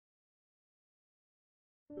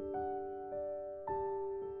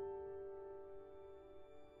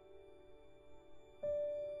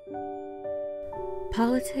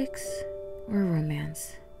Politics or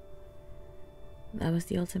romance? That was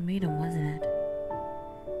the ultimatum, wasn't it?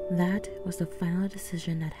 That was the final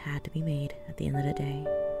decision that had to be made at the end of the day.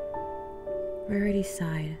 Rarity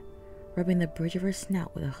sighed, rubbing the bridge of her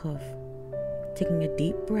snout with a hoof. Taking a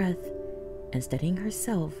deep breath and steadying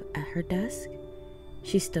herself at her desk,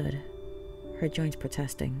 she stood, her joints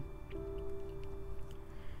protesting.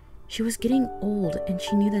 She was getting old, and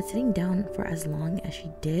she knew that sitting down for as long as she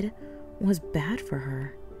did was bad for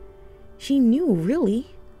her. She knew, really.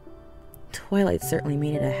 Twilight certainly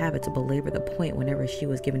made it a habit to belabor the point whenever she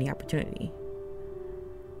was given the opportunity.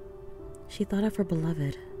 She thought of her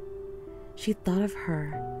beloved. She thought of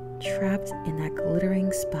her, trapped in that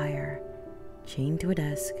glittering spire, chained to a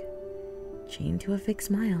desk, chained to a fake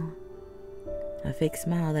smile. A fake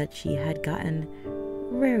smile that she had gotten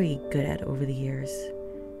very good at over the years,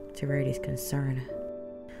 to Rarity's concern.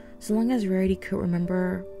 So long as Rarity could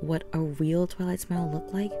remember what a real Twilight smile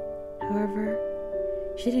looked like, however,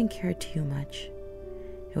 she didn't care too much.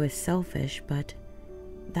 It was selfish, but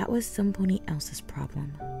that was somebody else's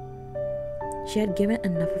problem. She had given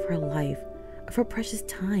enough of her life, of her precious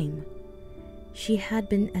time. She had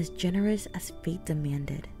been as generous as fate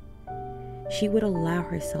demanded. She would allow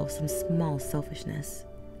herself some small selfishness.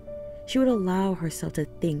 She would allow herself to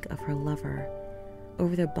think of her lover,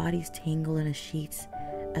 over their bodies tangled in the sheets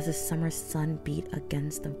as the summer sun beat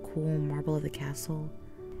against the cool marble of the castle.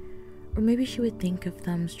 Or maybe she would think of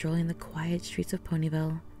them strolling the quiet streets of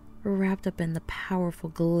Ponyville, wrapped up in the powerful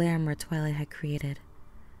glamour Twilight had created.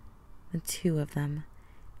 The two of them,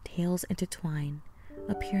 tails intertwined,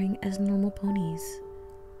 appearing as normal ponies.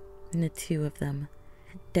 And the two of them,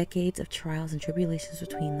 decades of trials and tribulations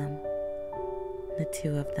between them. The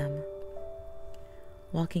two of them,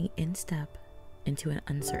 walking in step into an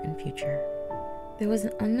uncertain future. There was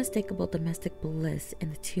an unmistakable domestic bliss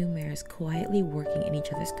in the two mares quietly working in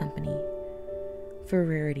each other's company. For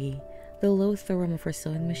Rarity, the low thrum of her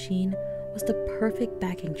sewing machine was the perfect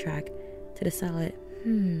backing track to the solid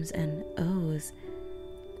hms and ohs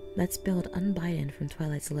that spilled unbidden from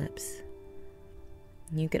Twilight's lips.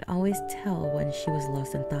 You could always tell when she was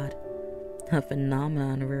lost in thought, a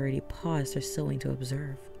phenomenon Rarity paused her sewing to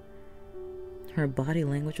observe. Her body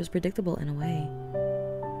language was predictable in a way.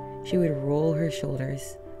 She would roll her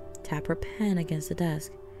shoulders, tap her pen against the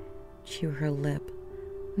desk, chew her lip,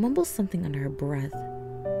 mumble something under her breath,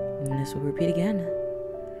 and this would repeat again.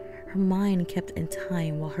 Her mind kept in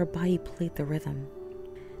time while her body played the rhythm.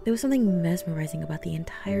 There was something mesmerizing about the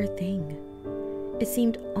entire thing. It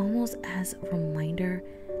seemed almost as a reminder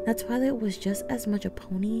that Twilight was just as much a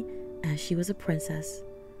pony as she was a princess.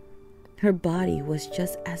 Her body was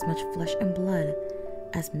just as much flesh and blood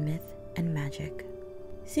as myth and magic.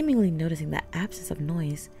 Seemingly noticing the absence of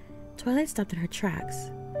noise, Twilight stopped in her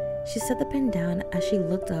tracks. She set the pen down as she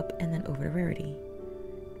looked up and then over to Rarity.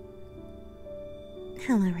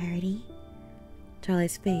 Hello, Rarity.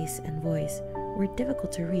 Twilight's face and voice were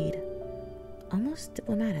difficult to read, almost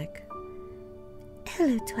diplomatic.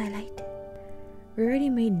 Hello, Twilight. Rarity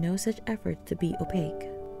made no such effort to be opaque.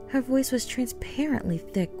 Her voice was transparently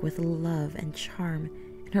thick with love and charm,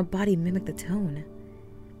 and her body mimicked the tone.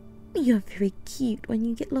 You're very cute when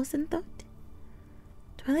you get lost in thought.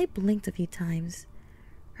 Twilight blinked a few times,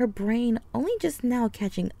 her brain only just now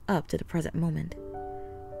catching up to the present moment.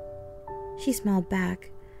 She smiled back,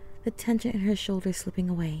 the tension in her shoulders slipping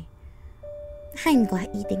away. I'm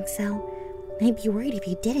glad you think so. I'd be worried if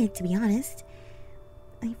you didn't, to be honest.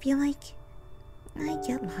 I feel like I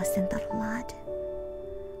get lost in thought a lot.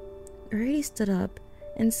 Rarity stood up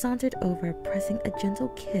and sauntered over, pressing a gentle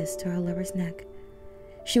kiss to her lover's neck.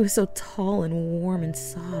 She was so tall and warm and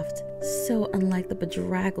soft, so unlike the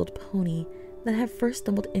bedraggled pony that had first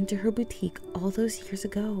stumbled into her boutique all those years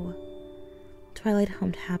ago. Twilight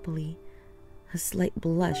hummed happily, a slight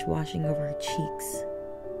blush washing over her cheeks.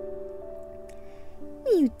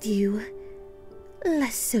 You do.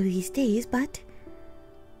 Less so these days, but...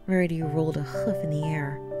 Rarity rolled a hoof in the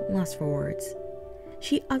air, lost for words.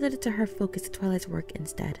 She opted to her focus to Twilight's work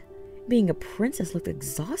instead. Being a princess looked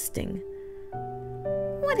exhausting.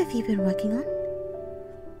 What have you been working on?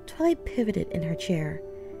 Twilight pivoted in her chair,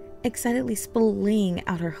 excitedly splaying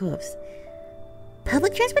out her hoofs.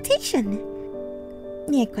 Public transportation!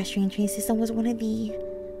 The equestrian train system was one of the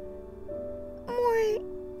more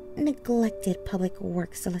neglected public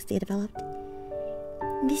works Celestia developed.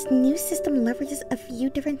 This new system leverages a few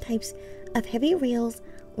different types of heavy rails,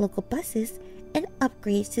 local buses, and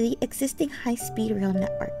upgrades to the existing high-speed rail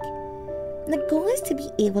network. The goal is to be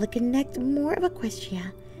able to connect more of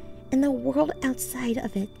Equestria and the world outside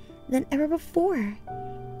of it than ever before.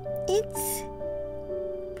 It's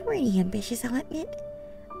pretty ambitious, I'll admit,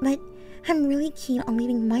 but I'm really keen on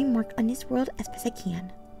leaving my mark on this world as best I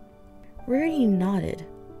can. Rarity nodded,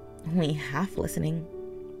 only half listening.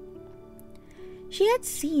 She had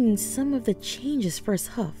seen some of the changes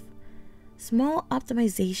firsthand. Small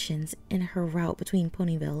optimizations in her route between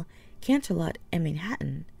Ponyville, Canterlot, and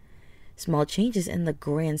Manhattan. Small changes in the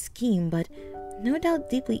grand scheme, but no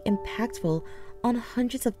doubt deeply impactful on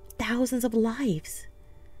hundreds of thousands of lives.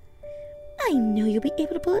 I know you'll be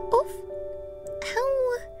able to pull it off.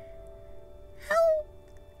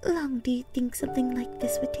 How long do you think something like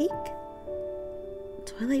this would take?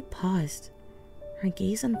 Twilight paused, her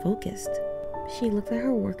gaze unfocused. She looked at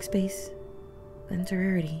her workspace, then to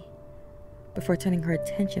Rarity, before turning her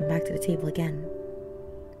attention back to the table again.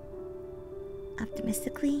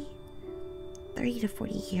 Optimistically, 30 to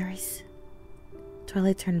 40 years.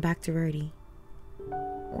 Twilight turned back to Rarity.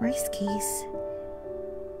 Worst case,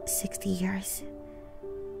 60 years.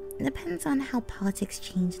 Depends on how politics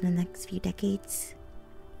change in the next few decades.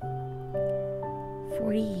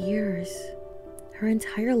 40 years. Her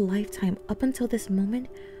entire lifetime up until this moment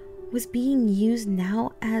was being used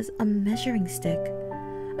now as a measuring stick,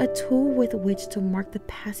 a tool with which to mark the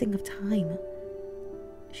passing of time.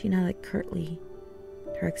 She nodded curtly,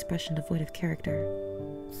 her expression devoid of character.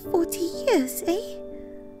 40 years, eh?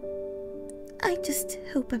 I just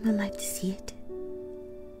hope I'm alive to see it.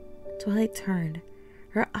 Twilight turned,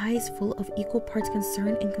 her eyes full of equal parts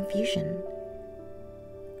concern and confusion.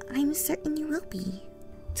 I'm certain you will be.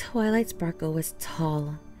 Twilight Sparkle was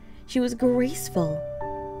tall. She was graceful.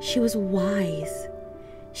 She was wise.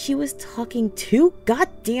 She was talking too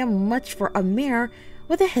goddamn much for a mare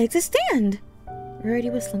with a head to stand. Rarity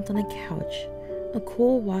was slumped on a couch, a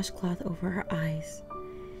cool washcloth over her eyes.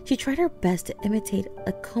 She tried her best to imitate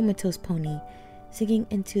a comatose pony, sinking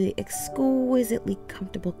into the exquisitely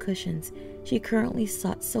comfortable cushions she currently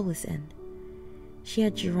sought solace in. She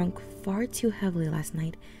had drunk far too heavily last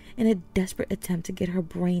night in a desperate attempt to get her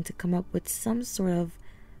brain to come up with some sort of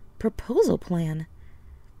proposal plan.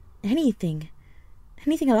 Anything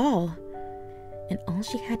at all. And all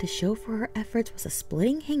she had to show for her efforts was a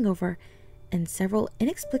splitting hangover and several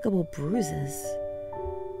inexplicable bruises.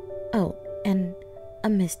 Oh, and a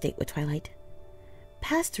missed date with Twilight.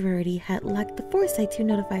 Past Rarity had lacked the foresight to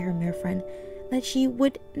notify her mare friend that she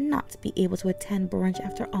would not be able to attend brunch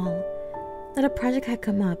after all, that a project had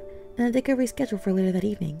come up and that they could reschedule for later that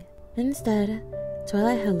evening. Instead,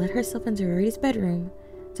 Twilight had let herself into Rarity's bedroom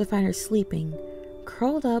to find her sleeping,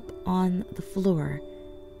 curled up on the floor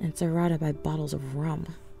and surrounded by bottles of rum.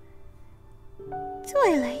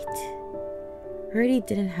 Twilight. Rarity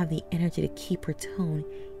didn't have the energy to keep her tone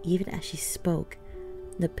even as she spoke,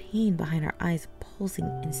 the pain behind her eyes pulsing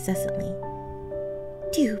incessantly.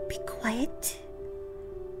 Do be quiet.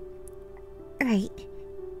 Right.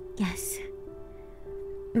 Yes.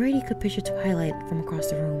 Rarity could picture Twilight from across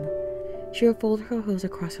the room. She would fold her hose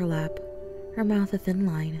across her lap, her mouth a thin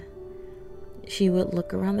line. She would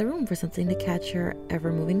look around the room for something to catch her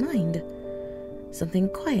ever-moving mind. Something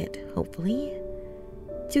quiet, hopefully,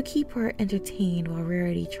 to keep her entertained while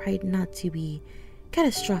Rarity tried not to be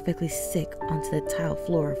catastrophically sick onto the tile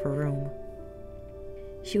floor of her room.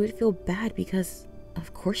 She would feel bad because,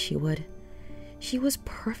 of course she would. She was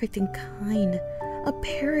perfect and kind, a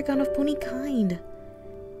paragon of pony kind.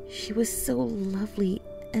 She was so lovely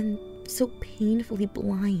and so painfully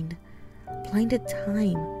blind to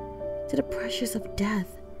time, to the pressures of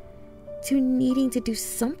death, to needing to do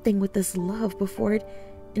something with this love before it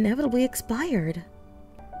inevitably expired.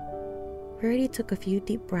 Rarity took a few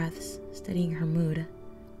deep breaths, steadying her mood.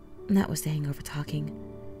 That was the hangover talking.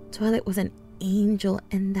 Twilight was an angel,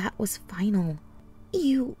 and that was final.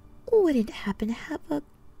 You wouldn't happen to have a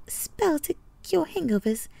spell to cure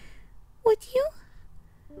hangovers, would you?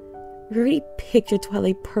 Rarity pictured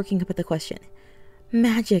Twilight perking up at the question.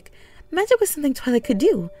 Magic. Magic was something Twilight could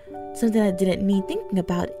do. Something that didn't need thinking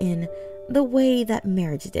about in the way that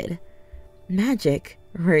marriage did. Magic,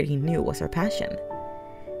 Rarity knew, was her passion.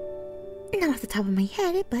 Not off the top of my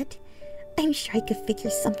head, but I'm sure I could figure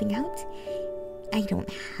something out. I don't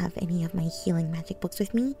have any of my healing magic books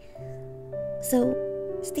with me. So,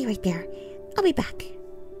 stay right there. I'll be back.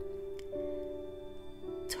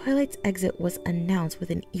 Twilight's exit was announced with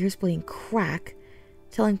an ear-splitting crack,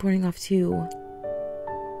 teleporting off to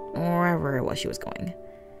wherever it was she was going.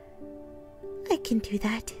 I can do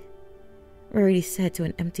that, Rarity said to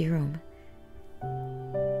an empty room.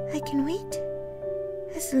 I can wait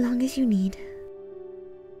as long as you need.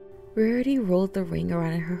 Rarity rolled the ring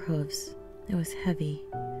around her hooves It was heavy,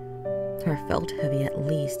 or felt heavy at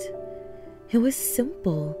least. It was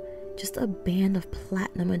simple, just a band of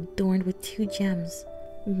platinum adorned with 2 gems.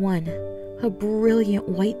 One, a brilliant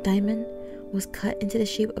white diamond, was cut into the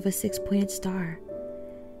shape of a 6-pointed star.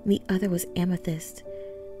 The other was amethyst,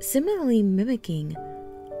 similarly mimicking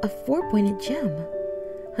a 4-pointed gem,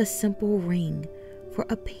 a simple ring for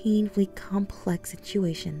a painfully complex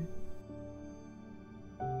situation.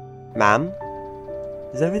 Ma'am?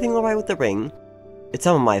 Is everything alright with the ring? It's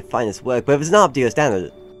some of my finest work, but if it's not up to your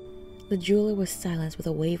standard... The jeweler was silenced with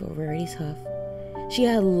a wave of Rarity's hoof. She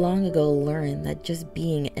had long ago learned that just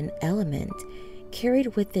being an element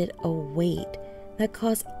carried with it a weight that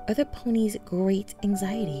caused other ponies great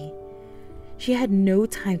anxiety. She had no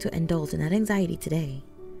time to indulge in that anxiety today.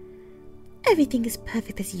 Everything is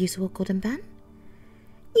perfect as usual, Golden Bun.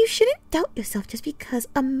 You shouldn't doubt yourself just because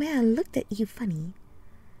a man looked at you funny.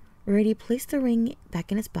 Rarity placed the ring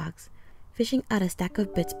back in its box, fishing out a stack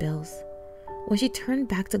of bits bills. When she turned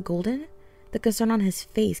back to Golden, the concern on his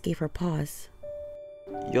face gave her pause.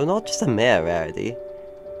 You're not just a mare, Rarity.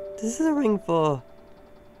 This is a ring for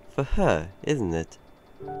her, isn't it?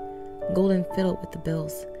 Golden fiddled with the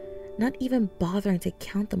bills, not even bothering to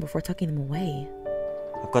count them before tucking them away.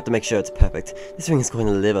 I've got to make sure it's perfect. This ring is going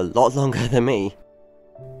to live a lot longer than me.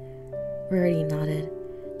 Rarity nodded,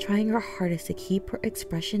 trying her hardest to keep her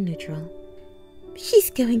expression neutral.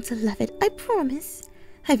 She's going to love it, I promise.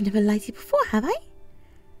 I've never lied to you before, have I?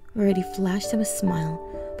 Rarity flashed him a smile,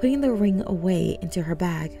 putting the ring away into her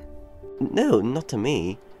bag. No, not to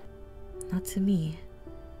me. Not to me.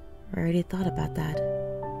 Rarity thought about that.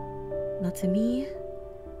 Not to me.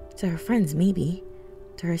 To her friends, maybe.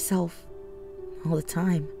 To herself. All the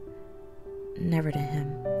time. Never to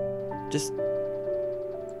him. Just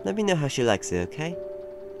let me know how she likes it, okay?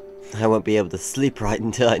 I won't be able to sleep right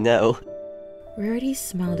until I know. Rarity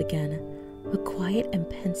smiled again, a quiet and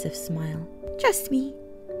pensive smile. Trust me,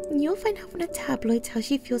 you'll find out from the tabloids how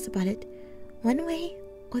she feels about it, one way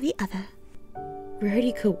or the other.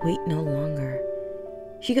 Rarity could wait no longer.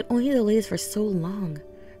 She could only delay this for so long.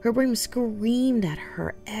 Her brain screamed at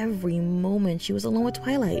her every moment she was alone with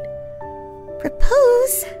Twilight.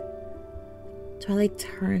 Propose! Twilight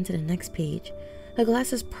turned to the next page, her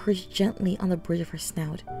glasses perched gently on the bridge of her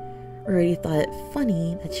snout. Rarity thought it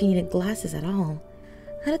funny that she needed glasses at all.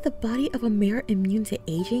 How did the body of a mare immune to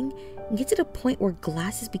aging get to the point where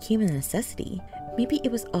glasses became a necessity? Maybe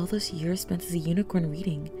it was all those years spent as a unicorn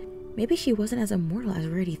reading. Maybe she wasn't as immortal as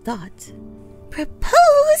Rarity thought.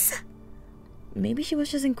 Propose! Maybe she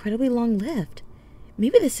was just incredibly long-lived.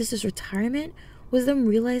 Maybe the sisters' retirement was them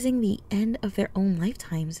realizing the end of their own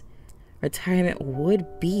lifetimes. Retirement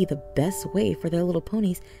would be the best way for their little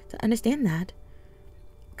ponies to understand that.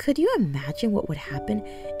 Could you imagine what would happen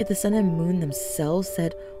if the sun and moon themselves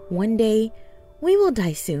said, one day, we will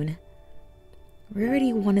die soon?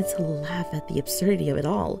 Rarity wanted to laugh at the absurdity of it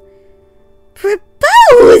all.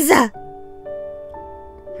 Propose!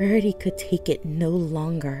 Rarity could take it no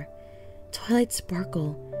longer. Twilight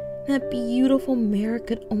Sparkle, that beautiful mare,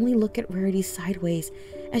 could only look at Rarity sideways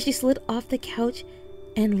as she slid off the couch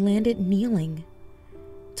and landed kneeling.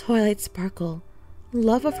 Twilight Sparkle,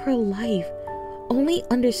 love of her life, only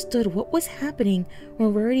understood what was happening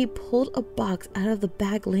when Rarity pulled a box out of the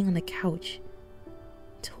bag laying on the couch.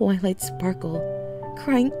 Twilight Sparkle,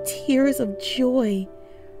 crying tears of joy,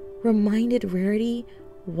 reminded Rarity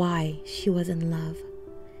why she was in love.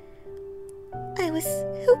 I was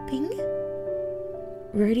hoping...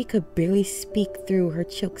 Rarity could barely speak through her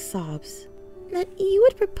choked sobs. That you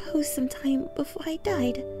would propose sometime before I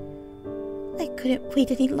died. I couldn't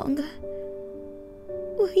wait any longer.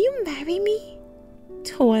 Will you marry me?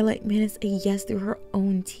 Twilight managed a yes through her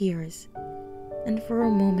own tears, and for a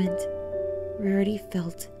moment, Rarity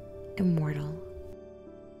felt immortal.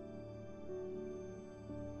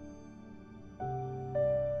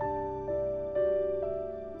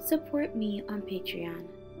 Support me on Patreon.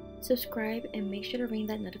 Subscribe and make sure to ring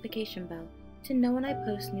that notification bell to know when I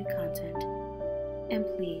post new content. And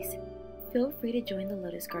please, feel free to join the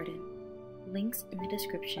Lotus Garden. Links in the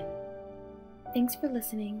description. Thanks for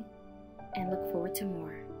listening, and look forward to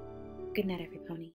more. Good night, every pony.